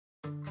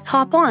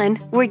Hop on,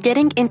 we're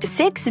getting into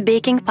 6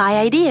 baking pie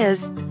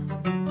ideas.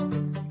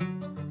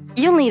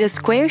 You'll need a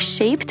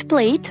square-shaped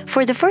plate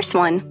for the first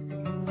one.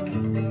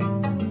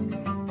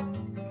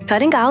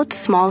 Cutting out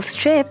small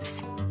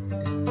strips.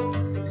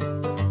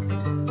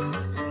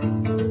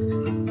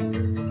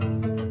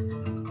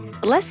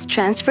 Let's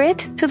transfer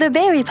it to the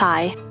berry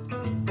pie.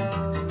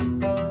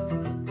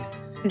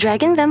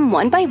 Dragging them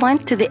one by one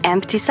to the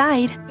empty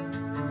side.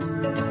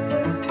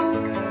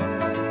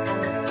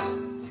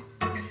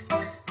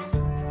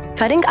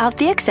 Cutting out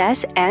the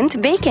excess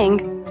and baking.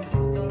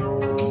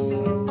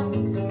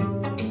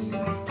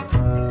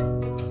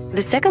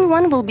 The second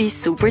one will be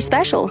super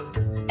special.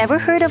 Ever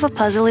heard of a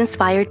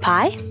puzzle-inspired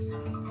pie?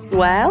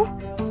 Well,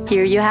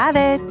 here you have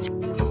it.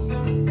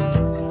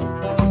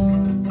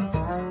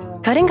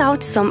 Cutting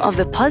out some of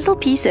the puzzle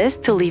pieces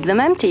to leave them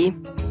empty.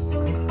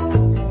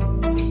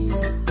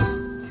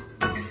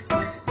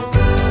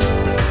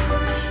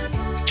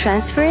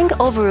 Transferring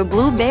over a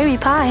blueberry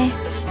pie.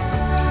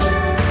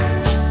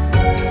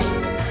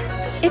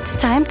 It's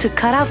time to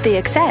cut out the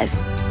excess.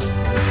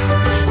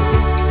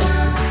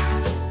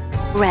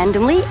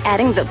 Randomly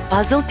adding the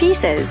puzzle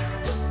pieces.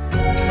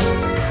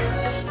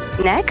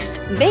 Next,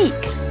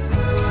 bake.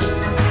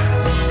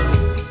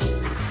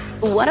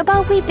 What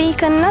about we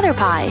bake another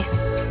pie?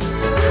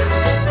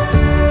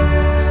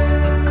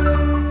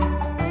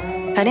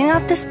 Cutting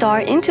out the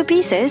star into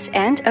pieces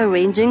and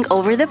arranging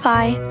over the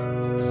pie.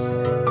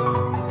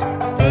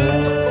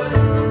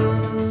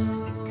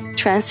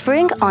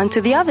 Transferring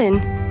onto the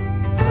oven.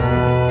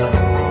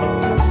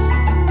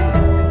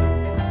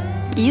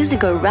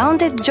 Using a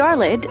rounded jar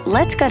lid,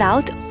 let's cut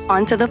out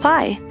onto the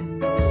pie.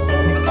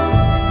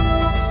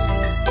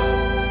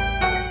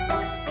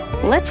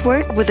 Let's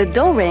work with the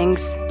dough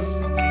rings.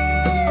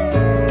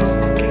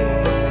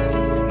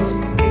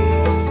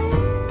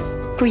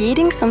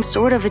 Creating some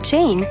sort of a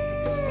chain.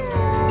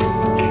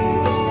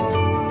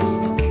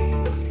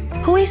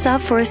 Who is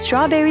up for a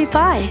strawberry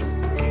pie?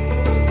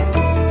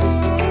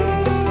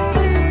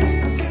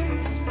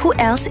 Who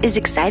else is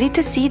excited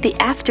to see the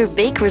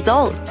after-bake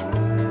result?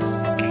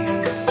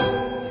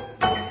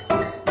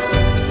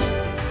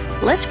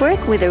 Let's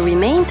work with the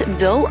remained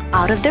dough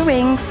out of the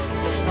rings.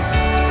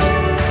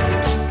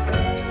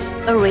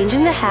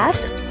 Arranging the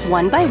halves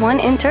one by one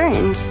in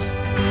turns.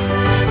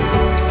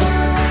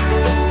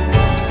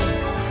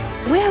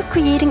 We are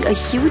creating a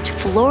huge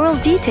floral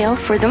detail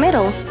for the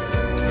middle.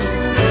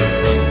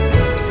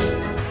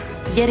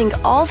 Getting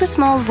all the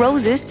small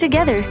roses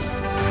together.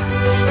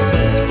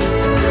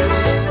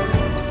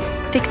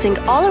 Fixing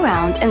all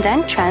around and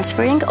then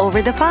transferring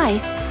over the pie.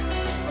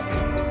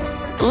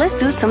 Let's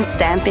do some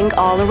stamping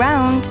all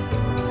around.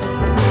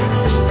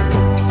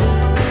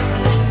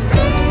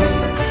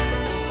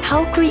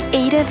 How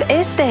creative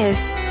is this?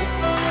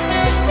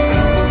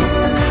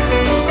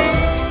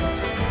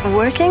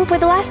 Working with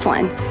the last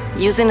one,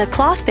 using a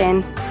cloth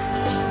pin.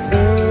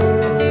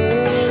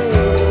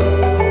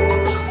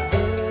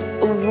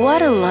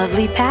 What a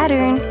lovely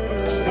pattern!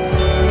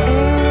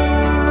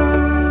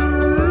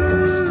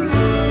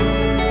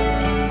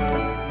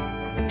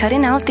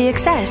 Cutting out the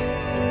excess.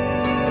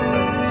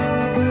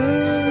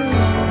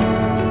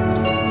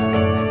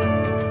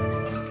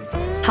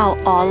 How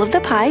all of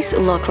the pies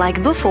look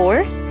like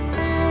before.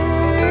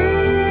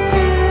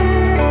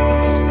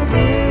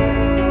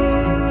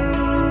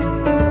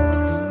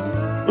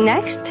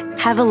 Next,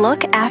 have a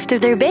look after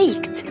they're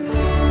baked.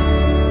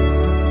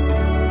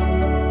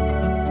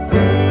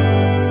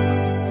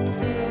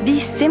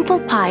 These simple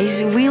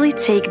pies really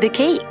take the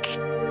cake.